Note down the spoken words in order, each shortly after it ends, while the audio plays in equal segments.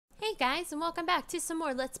Hey guys, and welcome back to some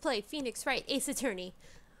more Let's Play Phoenix Wright Ace Attorney.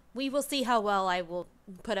 We will see how well I will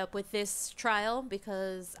put up with this trial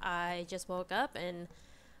because I just woke up and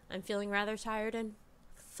I'm feeling rather tired and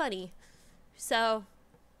funny. So,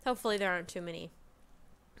 hopefully there aren't too many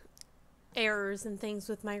errors and things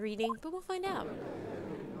with my reading, but we'll find out.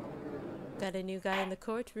 Got a new guy in the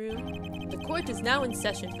courtroom. The court is now in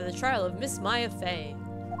session for the trial of Miss Maya Fey.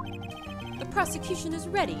 The prosecution is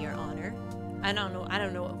ready, Your Honor. I don't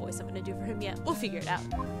know what voice I'm gonna do for him yet. We'll figure it out.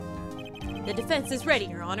 The defense is ready,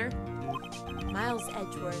 Your Honor. Miles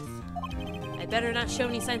Edgeworth. I better not show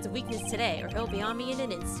any signs of weakness today, or he'll be on me in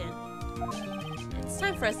an instant. It's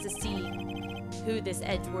time for us to see who this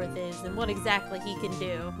Edgeworth is and what exactly he can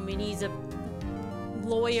do. I mean, he's a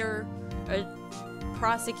lawyer, a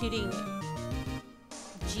prosecuting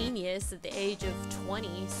genius at the age of 20,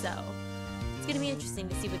 so it's gonna be interesting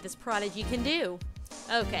to see what this prodigy can do.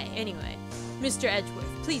 Okay, anyway. Mr. Edgeworth,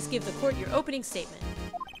 please give the court your opening statement.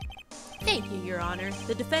 Thank you, Your Honor.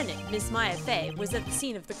 The defendant, Miss Maya Fey, was at the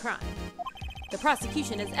scene of the crime. The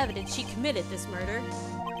prosecution has evidence she committed this murder,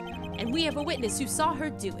 and we have a witness who saw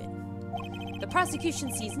her do it. The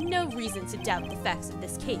prosecution sees no reason to doubt the facts of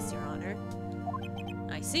this case, Your Honor.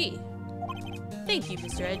 I see. Thank you,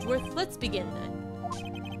 Mr. Edgeworth. Let's begin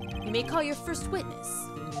then. You may call your first witness.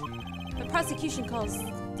 The prosecution calls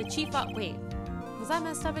the chief wait, was I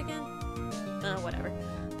messed up again? Whatever.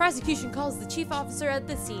 Prosecution calls the chief officer at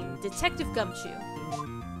the scene, Detective Gumshoe.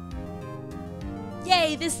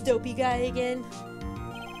 Yay, this dopey guy again.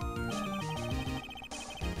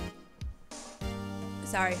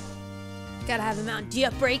 Sorry. Gotta have a Mountain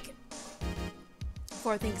Dew break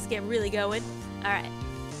before things get really going. Alright.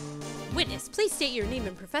 Witness, please state your name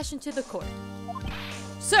and profession to the court.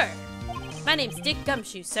 Sir, my name's Dick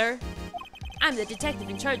Gumshoe, sir. I'm the detective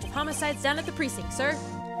in charge of homicides down at the precinct, sir.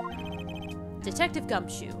 Detective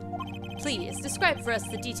Gumshoe, please describe for us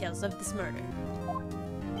the details of this murder.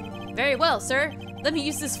 Very well, sir. Let me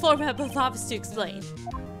use this floor map of office to explain.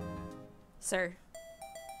 Sir.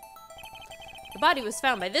 The body was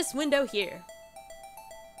found by this window here.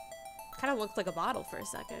 Kind of looked like a bottle for a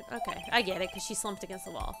second. Okay, I get it, because she slumped against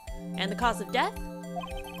the wall. And the cause of death?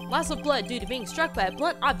 Loss of blood due to being struck by a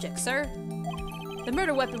blunt object, sir. The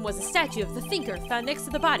murder weapon was a statue of the thinker found next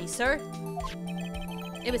to the body, sir.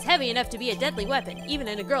 It was heavy enough to be a deadly weapon, even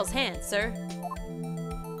in a girl's hand, sir.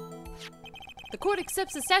 The court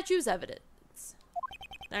accepts the statue as evidence.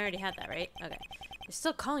 I already had that, right? Okay. They're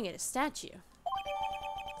still calling it a statue.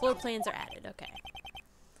 Floor plans are added, okay.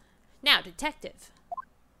 Now, detective.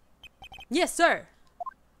 Yes, sir.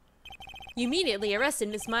 You immediately arrested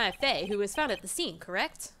Miss Maya Fey, who was found at the scene,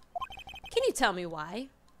 correct? Can you tell me why?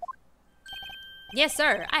 Yes,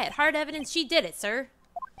 sir. I had hard evidence she did it, sir.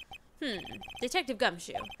 Detective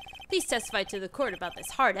Gumshoe, please testify to the court about this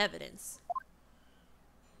hard evidence.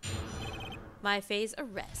 Maya Fey's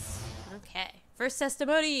arrest. Okay. First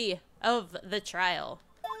testimony of the trial.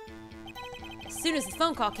 As soon as the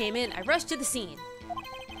phone call came in, I rushed to the scene.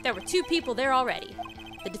 There were two people there already.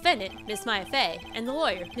 The defendant, Miss Maya Fey, and the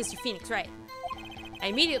lawyer, Mr. Phoenix Wright. I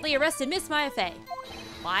immediately arrested Miss Maya Fey.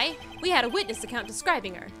 Why? We had a witness account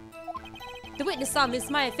describing her. The witness saw Miss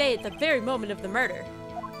Maya Fey at the very moment of the murder.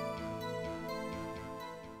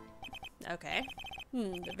 Okay.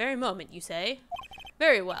 The very moment, you say?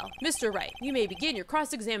 Very well. Mr. Wright, you may begin your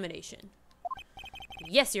cross-examination.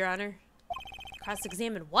 Yes, Your Honor.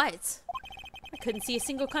 Cross-examine what? I couldn't see a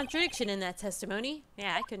single contradiction in that testimony.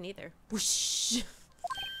 Yeah, I couldn't either. Whoosh!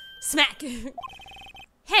 Smack!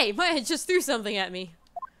 Hey, Maya just threw something at me.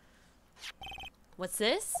 What's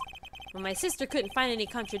this? When my sister couldn't find any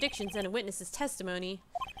contradictions in a witness's testimony,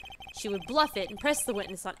 she would bluff it and press the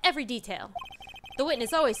witness on every detail. The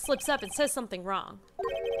witness always slips up and says something wrong.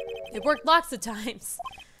 It worked lots of times.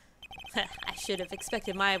 I should have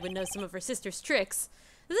expected Maya would know some of her sister's tricks.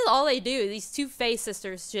 This is all they do. These two Fey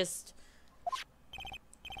sisters just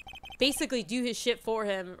basically do his shit for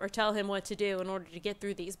him or tell him what to do in order to get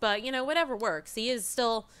through these. But, you know, whatever works. He is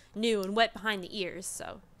still new and wet behind the ears,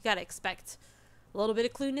 so you gotta expect a little bit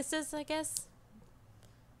of cluelessness, I guess.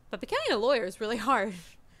 But becoming a lawyer is really hard.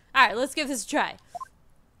 Alright, let's give this a try.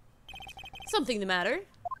 Something the matter?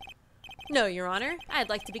 No, Your Honor. I'd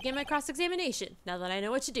like to begin my cross-examination, now that I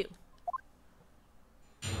know what to do.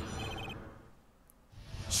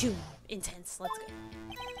 Shoo! Intense. Let's go.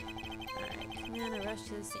 Alright, come on, I rush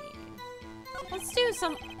to the scene. Let's do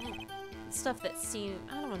some stuff that seems...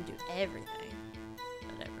 I don't want to do everything.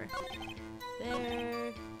 Whatever.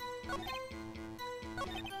 There.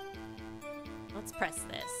 Let's press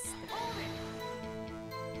this.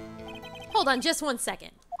 Hold on just 1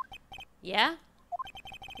 second. Yeah?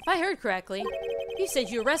 If I heard correctly, You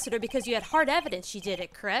said you arrested her because you had hard evidence she did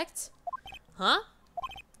it, correct? Huh?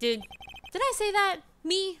 Did I say that?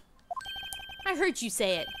 Me? I heard you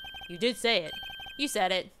say it. You did say it. You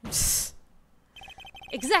said it.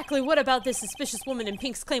 Exactly what about this suspicious woman in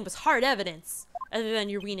pink's claim was hard evidence, other than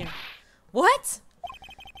your wiener? What?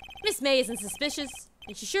 Miss May isn't suspicious,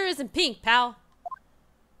 and she sure isn't pink, pal.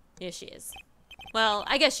 Yes, she is. Well,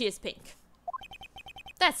 I guess she is pink.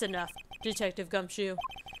 That's enough, Detective Gumshoe.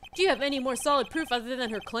 Do you have any more solid proof other than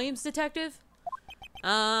her claims, Detective?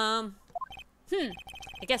 I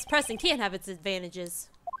guess Preston can't have its advantages.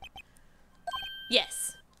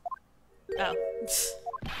 Yes. Oh.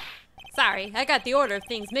 Sorry, I got the order of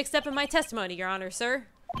things mixed up in my testimony, Your Honor, sir.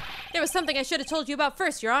 There was something I should have told you about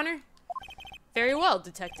first, Your Honor. Very well,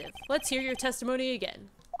 Detective. Let's hear your testimony again.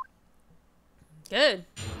 Good.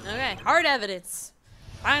 Okay, hard evidence.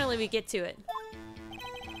 Finally, we get to it.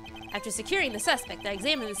 After securing the suspect, I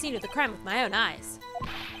examined the scene of the crime with my own eyes.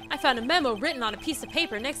 I found a memo written on a piece of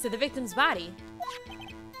paper next to the victim's body.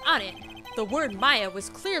 On it, the word Maya was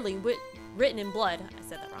clearly written in blood. I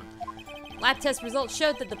said that wrong. Lab test results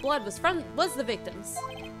showed that the blood was the victim's.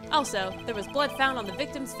 Also, there was blood found on the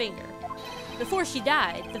victim's finger. Before she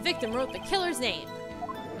died, the victim wrote the killer's name.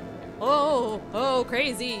 Oh,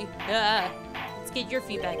 crazy. Let's get your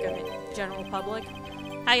feedback on it, general public.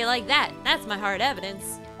 How you like that? That's my hard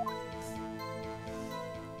evidence.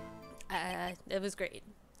 It was great.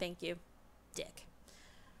 Thank you, Dick.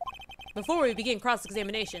 Before we begin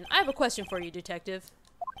cross-examination, I have a question for you, Detective.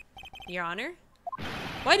 Your Honor?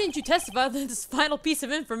 Why didn't you testify on this final piece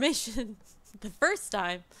of information the first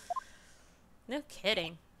time? No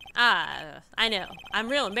kidding. I know. I'm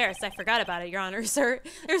real embarrassed I forgot about it, Your Honor, sir.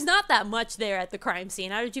 There's not that much there at the crime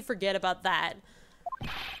scene. How did you forget about that?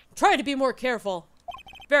 Try to be more careful.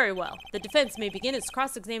 Very well. The defense may begin its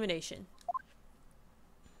cross-examination.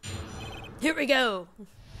 Here we go.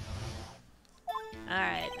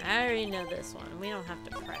 Alright, I already know this one. We don't have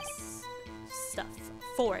to press stuff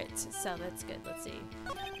for it, so that's good. Let's see.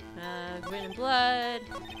 Written in blood.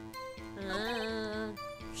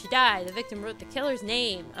 She died. The victim wrote the killer's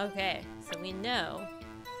name. Okay, so we know.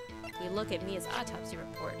 We look at Mia's autopsy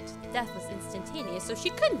report. Death was instantaneous, so she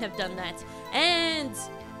couldn't have done that. And...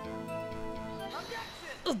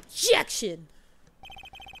 Objection!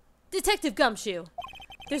 Detective Gumshoe,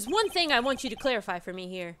 there's one thing I want you to clarify for me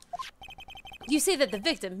here. You say that the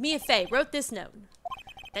victim, Mia Fey, wrote this note.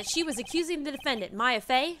 That she was accusing the defendant, Maya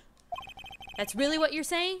Fey? That's really what you're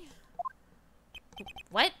saying?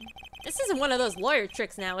 What? This isn't one of those lawyer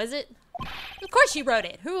tricks now, is it? Of course she wrote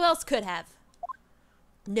it. Who else could have?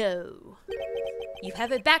 No. You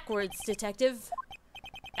have it backwards, Detective.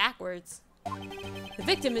 Backwards? The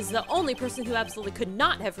victim is the only person who absolutely could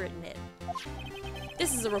not have written it.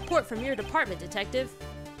 This is a report from your department, Detective.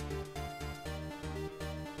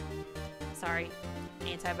 Sorry.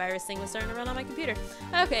 Antivirus thing was starting to run on my computer.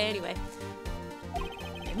 Okay, anyway.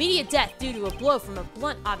 Immediate death due to a blow from a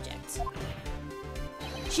blunt object.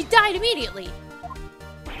 She died immediately.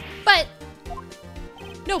 But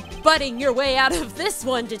no butting your way out of this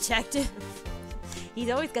one, Detective. He's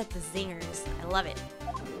always got the zingers. I love it.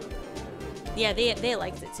 Yeah, they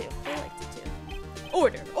liked it too. They liked it too.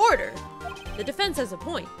 Order! Order! The defense has a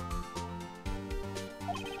point.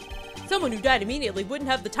 Someone who died immediately wouldn't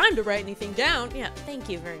have the time to write anything down. Yeah, thank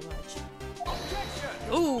you very much.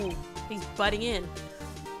 Ooh, he's butting in.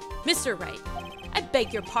 Mr. Wright, I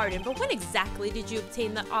beg your pardon, but when exactly did you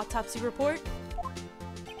obtain the autopsy report?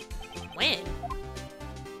 When?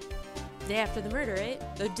 Day after the murder,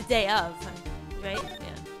 right? The day of, right?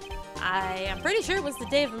 Yeah. I am pretty sure it was the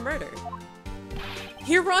day of the murder.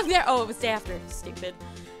 You're wrong there. Oh, it was day after. Stupid.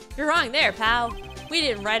 You're wrong there, pal. We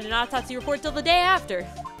didn't write an autopsy report till the day after.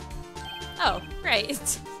 Oh,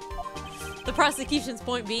 right. The prosecution's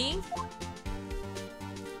point being?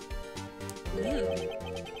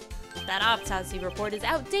 That autopsy report is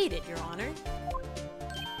outdated, Your Honor.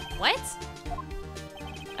 What?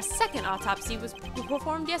 A second autopsy was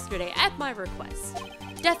performed yesterday at my request.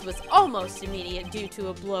 Death was almost immediate due to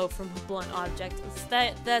a blow from a blunt object.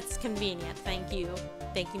 That's convenient, thank you.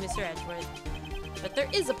 Thank you, Mr. Edgeworth. But there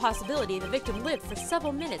is a possibility the victim lived for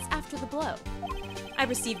several minutes after the blow. I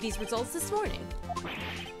received these results this morning.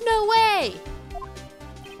 No way!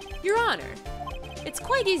 Your Honor, it's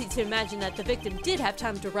quite easy to imagine that the victim did have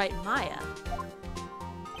time to write Maya.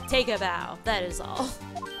 Take a bow, that is all.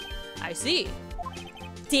 I see.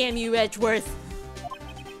 Damn you, Edgeworth.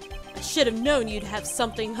 I should have known you'd have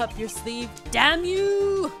something up your sleeve. Damn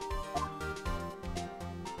you!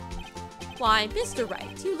 Why, Mr.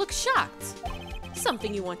 Wright, you look shocked.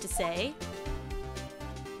 Something you want to say?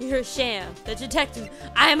 You're a sham. The detective.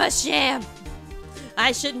 I'm a sham!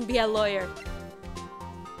 I shouldn't be a lawyer.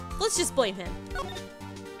 Let's just blame him.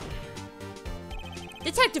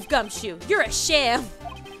 Detective Gumshoe, you're a sham.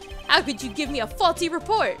 How could you give me a faulty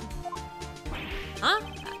report? Huh?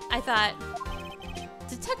 I thought...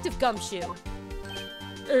 Detective Gumshoe.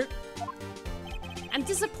 I'm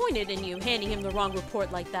disappointed in you handing him the wrong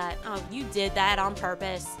report like that. Oh, you did that on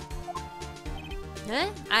purpose. Huh?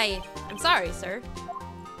 I'm sorry, sir.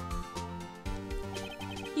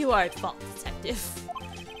 You are at fault, Detective.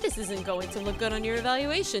 This isn't going to look good on your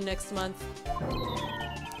evaluation next month.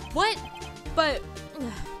 What? But...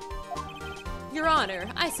 Your Honor,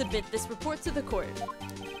 I submit this report to the court.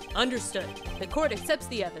 Understood. The court accepts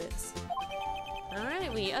the evidence.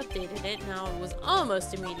 Alright, we updated it. Now it was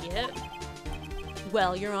almost immediate.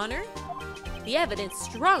 Well, Your Honor, the evidence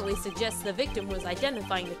strongly suggests the victim was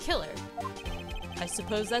identifying the killer. I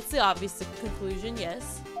suppose that's the obvious conclusion,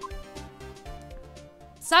 yes.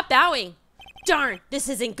 Stop bowing! Darn, this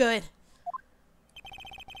isn't good.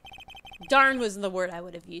 Darn wasn't the word I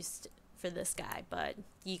would have used for this guy, but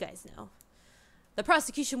you guys know. The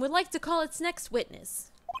prosecution would like to call its next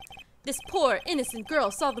witness. This poor, innocent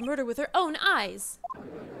girl saw the murder with her own eyes.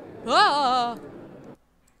 Ah!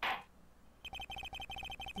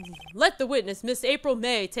 Let the witness, Miss April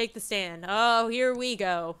May, take the stand. Oh, here we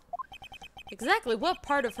go. Exactly what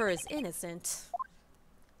part of her is innocent?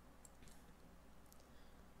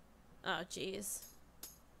 Oh, jeez.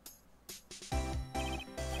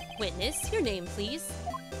 Witness, your name, please.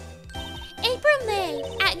 April May,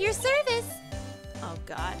 at your service. Oh,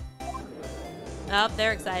 God. Oh,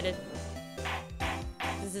 they're excited.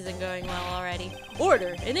 This isn't going well already.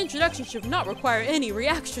 Order! An introduction should not require any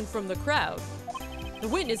reaction from the crowd. The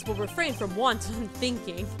witness will refrain from wanton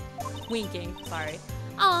thinking. Winking, sorry.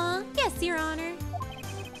 Aw, yes, Your Honor.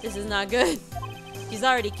 This is not good. She's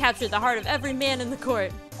already captured the heart of every man in the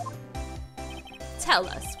court. Tell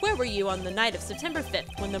us, where were you on the night of September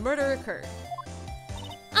 5th when the murder occurred?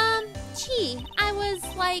 Gee, I was,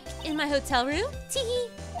 like, in my hotel room. Teehee.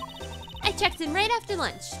 I checked in right after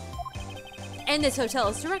lunch. And this hotel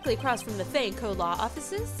is directly across from the Fay & Co. law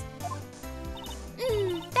offices?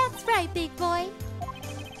 That's right, big boy.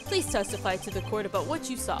 Please testify to the court about what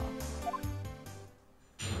you saw.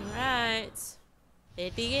 Alright.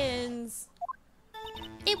 It begins.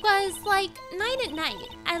 It was, like, night at night.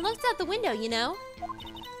 I looked out the window, you know.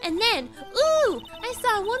 And then, ooh, I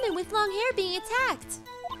saw a woman with long hair being attacked.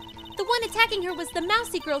 The one attacking her was the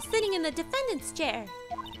mousy girl sitting in the defendant's chair.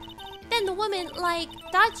 Then the woman, like,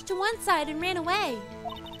 dodged to one side and ran away.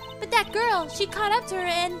 But that girl, she caught up to her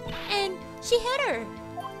and she hit her.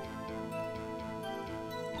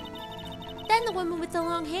 Then the woman with the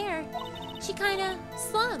long hair, she kinda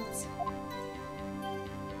slumped.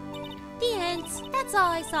 The end. That's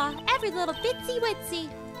all I saw. Every little bitsy witsy.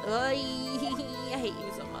 I hate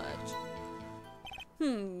you so much.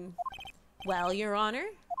 Well, Your Honor,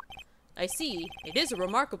 I see. It is a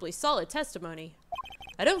remarkably solid testimony.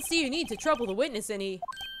 I don't see you need to trouble the witness any...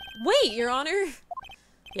 Wait, Your Honor!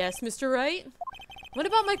 Yes, Mr. Wright? What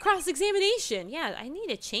about my cross-examination? Yeah, I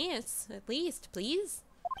need a chance, at least, please.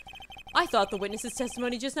 I thought the witness's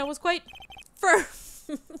testimony just now was quite firm.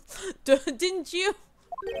 Didn't you?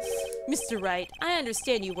 Mr. Wright, I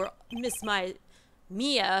understand you were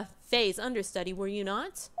Mia Fay's understudy, were you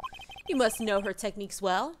not? You must know her techniques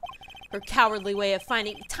well. Her cowardly way of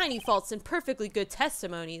finding tiny faults in perfectly good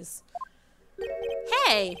testimonies.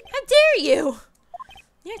 Hey, how dare you!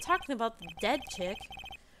 You're talking about the dead chick.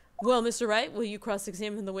 Well, Mr. Wright, will you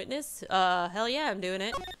cross-examine the witness? Hell yeah, I'm doing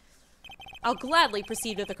it. I'll gladly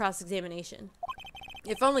proceed with the cross-examination.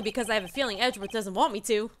 If only because I have a feeling Edgeworth doesn't want me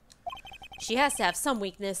to. She has to have some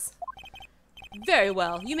weakness. Very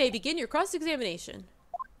well, you may begin your cross-examination.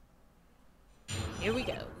 Here we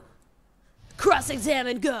go.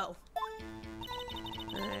 Cross-examine, go!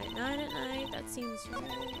 Alright, 9 at night, that seems right.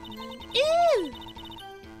 Ew!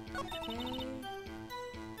 Okay.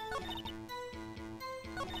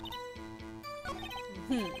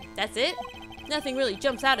 That's it? Nothing really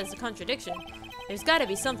jumps out as a contradiction. There's gotta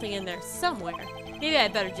be something in there somewhere. Maybe I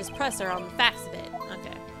better just press her on the facts a bit.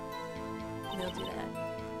 Okay. We'll do that.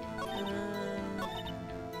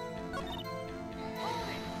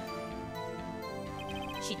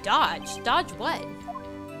 She dodged. Dodge what?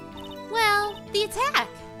 Well, the attack.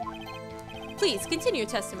 Please, continue your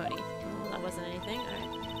testimony. Oh, that wasn't anything.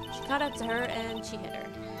 Alright. She caught up to her and she hit her.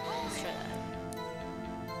 Let's try that.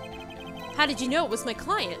 How did you know it was my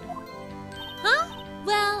client? Huh?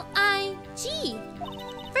 Well, gee.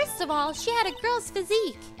 First of all, she had a girl's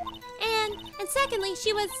physique. And secondly,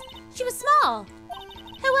 she was small.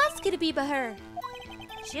 Who else could it be but her?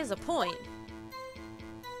 She has a point.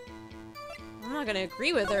 I'm not gonna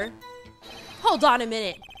agree with her. Hold on a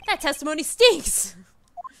minute. That testimony stinks.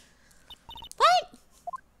 What?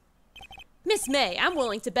 Miss May, I'm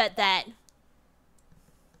willing to bet that.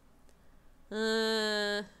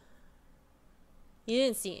 You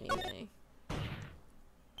didn't see anything.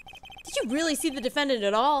 Did you really see the defendant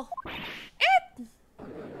at all?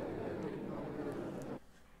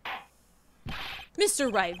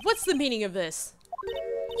 Mr. Wright, what's the meaning of this?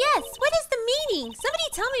 Yes, what is the meaning? Somebody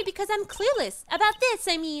tell me because I'm clueless. About this,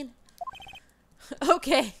 I mean.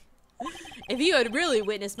 Okay. If you had really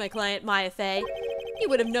witnessed my client, Maya Fey, you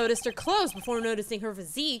would have noticed her clothes before noticing her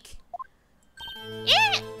physique.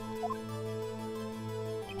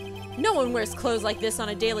 No one wears clothes like this on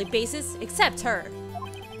a daily basis, except her.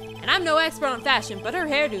 And I'm no expert on fashion, but her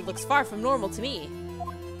hairdo looks far from normal to me.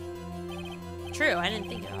 True, I didn't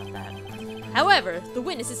think about that. However, the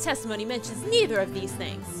witness's testimony mentions neither of these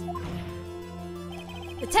things.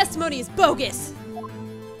 The testimony is bogus!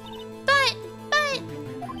 But...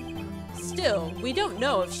 Still, we don't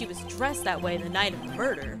know if she was dressed that way the night of the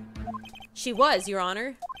murder. She was, Your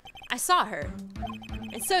Honor. I saw her.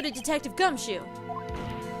 And so did Detective Gumshoe.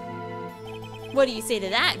 What do you say to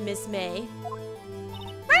that, Miss May?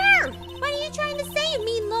 Rawr! What are you trying to say, you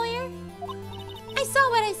mean lawyer? I saw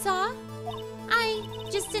what I saw. I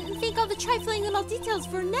just didn't think all the trifling little details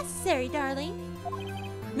were necessary, darling.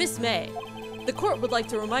 Miss May, the court would like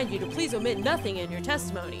to remind you to please omit nothing in your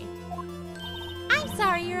testimony. I'm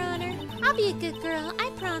sorry, Your Honor. I'll be a good girl,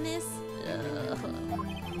 I promise.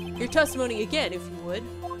 Your testimony again, if you would.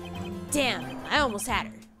 Damn, I almost had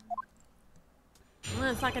her.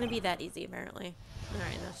 Well, it's not gonna be that easy, apparently.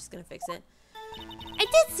 Alright, now she's gonna fix it. I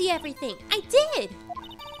did see everything. I did.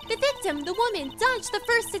 The victim, the woman, dodged the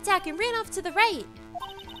first attack and ran off to the right.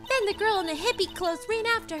 Then the girl in the hippie clothes ran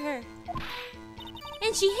after her.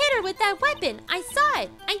 And she hit her with that weapon. I saw it.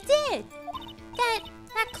 I did.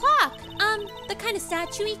 That clock. The kind of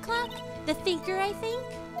statue-y clock. The thinker, I think.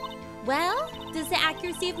 Well, does the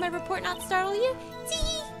accuracy of my report not startle you?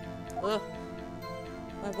 Tee! Ugh.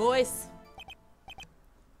 My voice.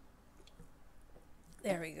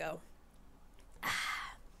 There we go.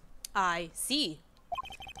 I see.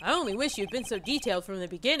 I only wish you'd been so detailed from the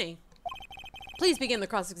beginning. Please begin the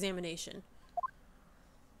cross-examination.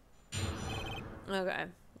 Okay.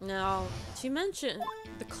 Now, she mentioned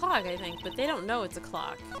the clock, I think, but they don't know it's a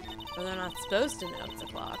clock. Or they're not supposed to know it's a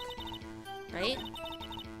clock. Right?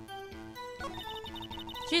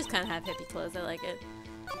 She just kind of have hippie clothes. I like it.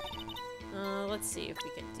 Let's see if we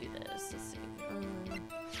can do this. Let's see.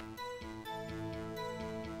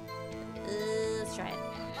 Let's try it.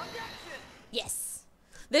 Yes.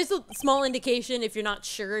 There's a small indication if you're not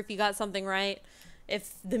sure if you got something right.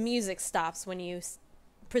 If the music stops when you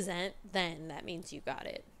present, then that means you got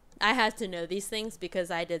it. I had to know these things because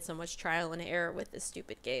I did so much trial and error with this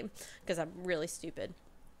stupid game because I'm really stupid.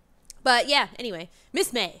 But yeah, anyway,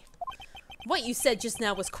 Miss May, what you said just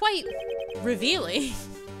now was quite revealing.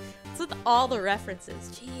 It's with all the references.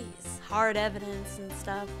 Jeez, hard evidence and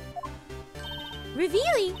stuff.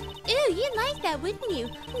 Revealing? Ew, you'd like that, wouldn't you?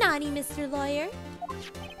 Naughty Mr. Lawyer.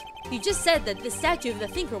 You just said that the statue of the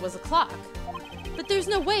thinker was a clock. But there's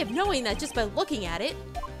no way of knowing that just by looking at it.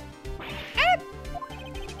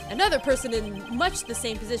 Another person in much the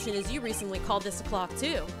same position as you recently called this a clock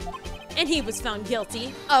too. And he was found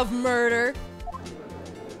guilty of murder.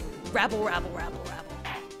 Rabble, rabble, rabble, rabble.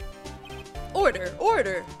 Order,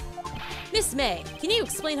 order. Miss May, can you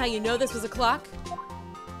explain how you know this was a clock?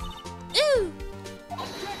 Ooh!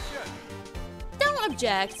 Don't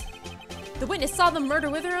object. The witness saw the murder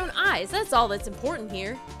with her own eyes. That's all that's important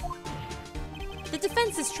here. The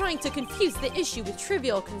defense is trying to confuse the issue with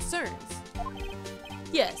trivial concerns.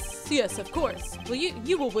 Yes, yes, of course. Well,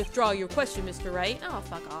 you will withdraw your question, Mr. Wright. Oh,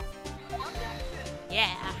 fuck off.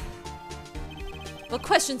 Yeah. Well,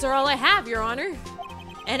 questions are all I have, Your Honor.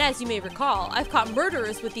 And as you may recall, I've caught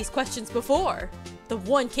murderers with these questions before. The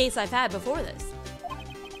one case I've had before this.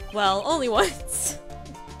 Well, only once.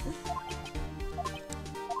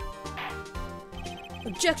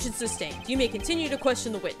 Objection sustained. You may continue to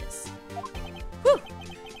question the witness. Whew,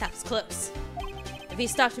 that was close. If he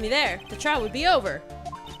stopped me there, the trial would be over.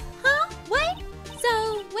 Huh? What?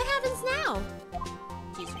 So, what happens now?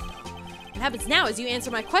 Jesus. What happens now is you answer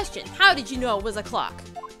my question. How did you know it was a clock?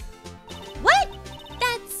 What?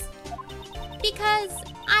 That's... because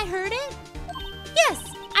I heard it? Yes,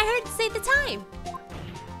 I heard it say the time.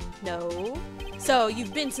 No. So,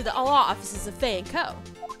 you've been to the law offices of Fay & Co.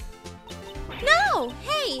 No!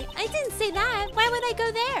 Hey, I didn't say that. Why would I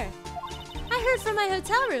go there? I heard from my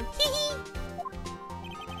hotel room. Hee hee.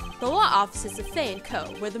 The law offices of Fay & Co.,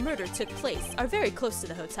 where the murder took place, are very close to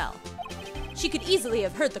the hotel. She could easily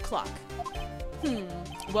have heard the clock.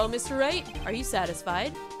 Well, Mr. Wright, are you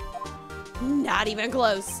satisfied? Not even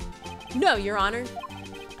close. No, Your Honor.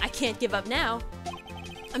 I can't give up now.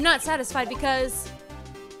 I'm not satisfied because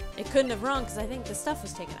it couldn't have rung because I think the stuff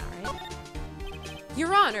was taken out, right?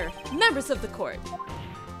 Your Honor, members of the court.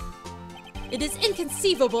 It is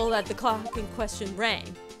inconceivable that the clock in question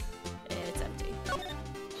rang. It's empty.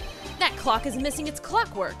 That clock is missing its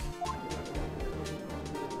clockwork.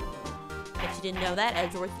 Bet you didn't know that,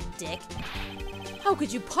 Edgeworth, you dick. How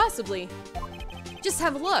could you possibly? Just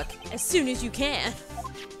have a look, as soon as you can.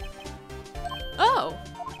 Oh!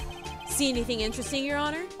 See anything interesting, Your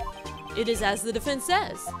Honor? It is as the defense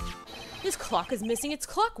says. This clock is missing its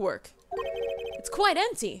clockwork. It's quite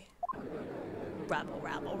empty. Rabble,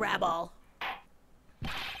 rabble, rabble.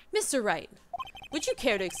 Mr. Wright, would you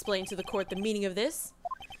care to explain to the court the meaning of this?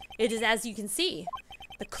 It is as you can see.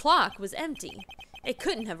 The clock was empty. It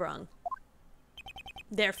couldn't have rung.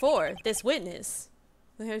 Therefore, this witness,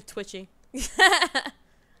 they're twitching, is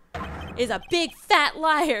a big fat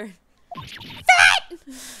liar. Fat!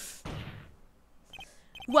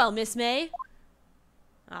 Well, Miss May.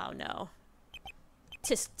 Oh no.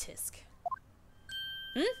 Tisk tisk.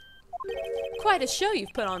 Quite a show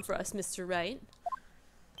you've put on for us, Mr. Wright.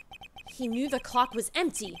 He knew the clock was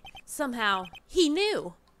empty. Somehow, he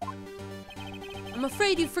knew. I'm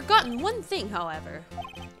afraid you've forgotten one thing, however.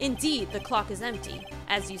 Indeed, the clock is empty.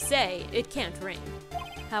 As you say, it can't ring.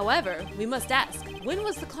 However, we must ask, when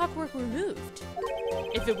was the clockwork removed?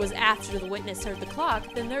 If it was after the witness heard the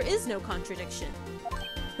clock, then there is no contradiction.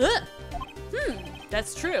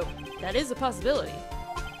 That's true. That is a possibility.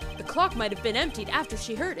 The clock might have been emptied after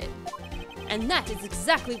she heard it. And that is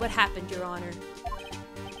exactly what happened, Your Honor.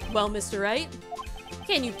 Well, Mr. Wright,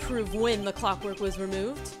 can you prove when the clockwork was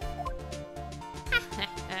removed?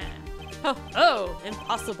 Oh,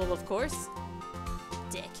 impossible, of course.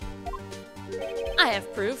 Dick. I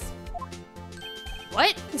have proof.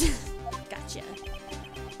 What? Gotcha.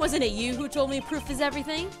 Wasn't it you who told me proof is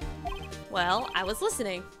everything? Well, I was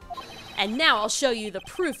listening. And now I'll show you the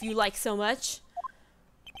proof you like so much.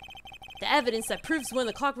 The evidence that proves when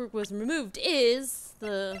the clockwork was removed is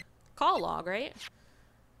the call log, right?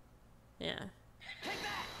 Yeah.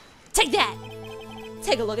 Take that!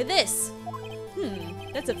 Take a look at this.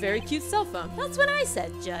 That's a very cute cell phone. That's what I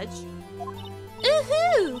said, Judge.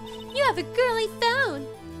 Ooh-hoo! You have a girly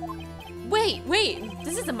phone! Wait,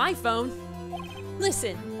 this isn't my phone.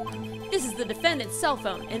 Listen, this is the defendant's cell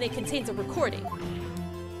phone, and it contains a recording.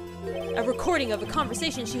 A recording of a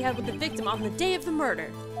conversation she had with the victim on the day of the murder.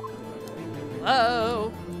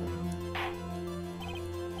 Whoa.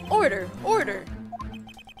 Order!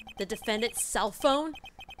 The defendant's cell phone?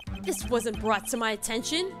 This wasn't brought to my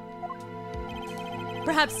attention.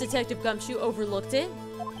 Perhaps Detective Gumshoe overlooked it?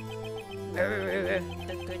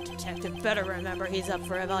 The good detective better remember he's up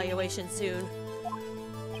for evaluation soon.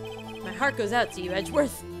 My heart goes out to you,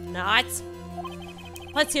 Edgeworth. Not.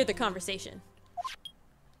 Let's hear the conversation.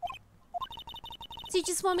 Do you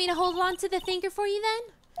just want me to hold on to the thinker for you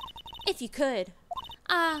then? If you could.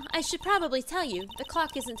 I should probably tell you, the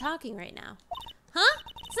clock isn't talking right now. Huh?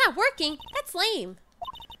 It's not working? That's lame.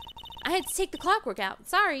 I had to take the clockwork out.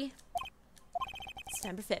 Sorry.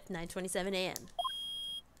 September 5th, 9:27 a.m.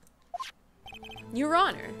 Your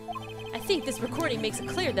Honor, I think this recording makes it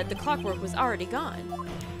clear that the clockwork was already gone.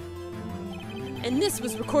 And this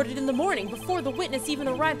was recorded in the morning before the witness even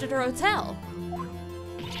arrived at her hotel.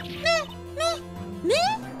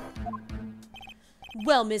 Meh?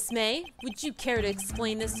 Well, Miss May, would you care to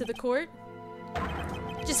explain this to the court?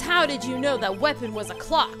 Just how did you know that weapon was a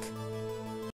clock?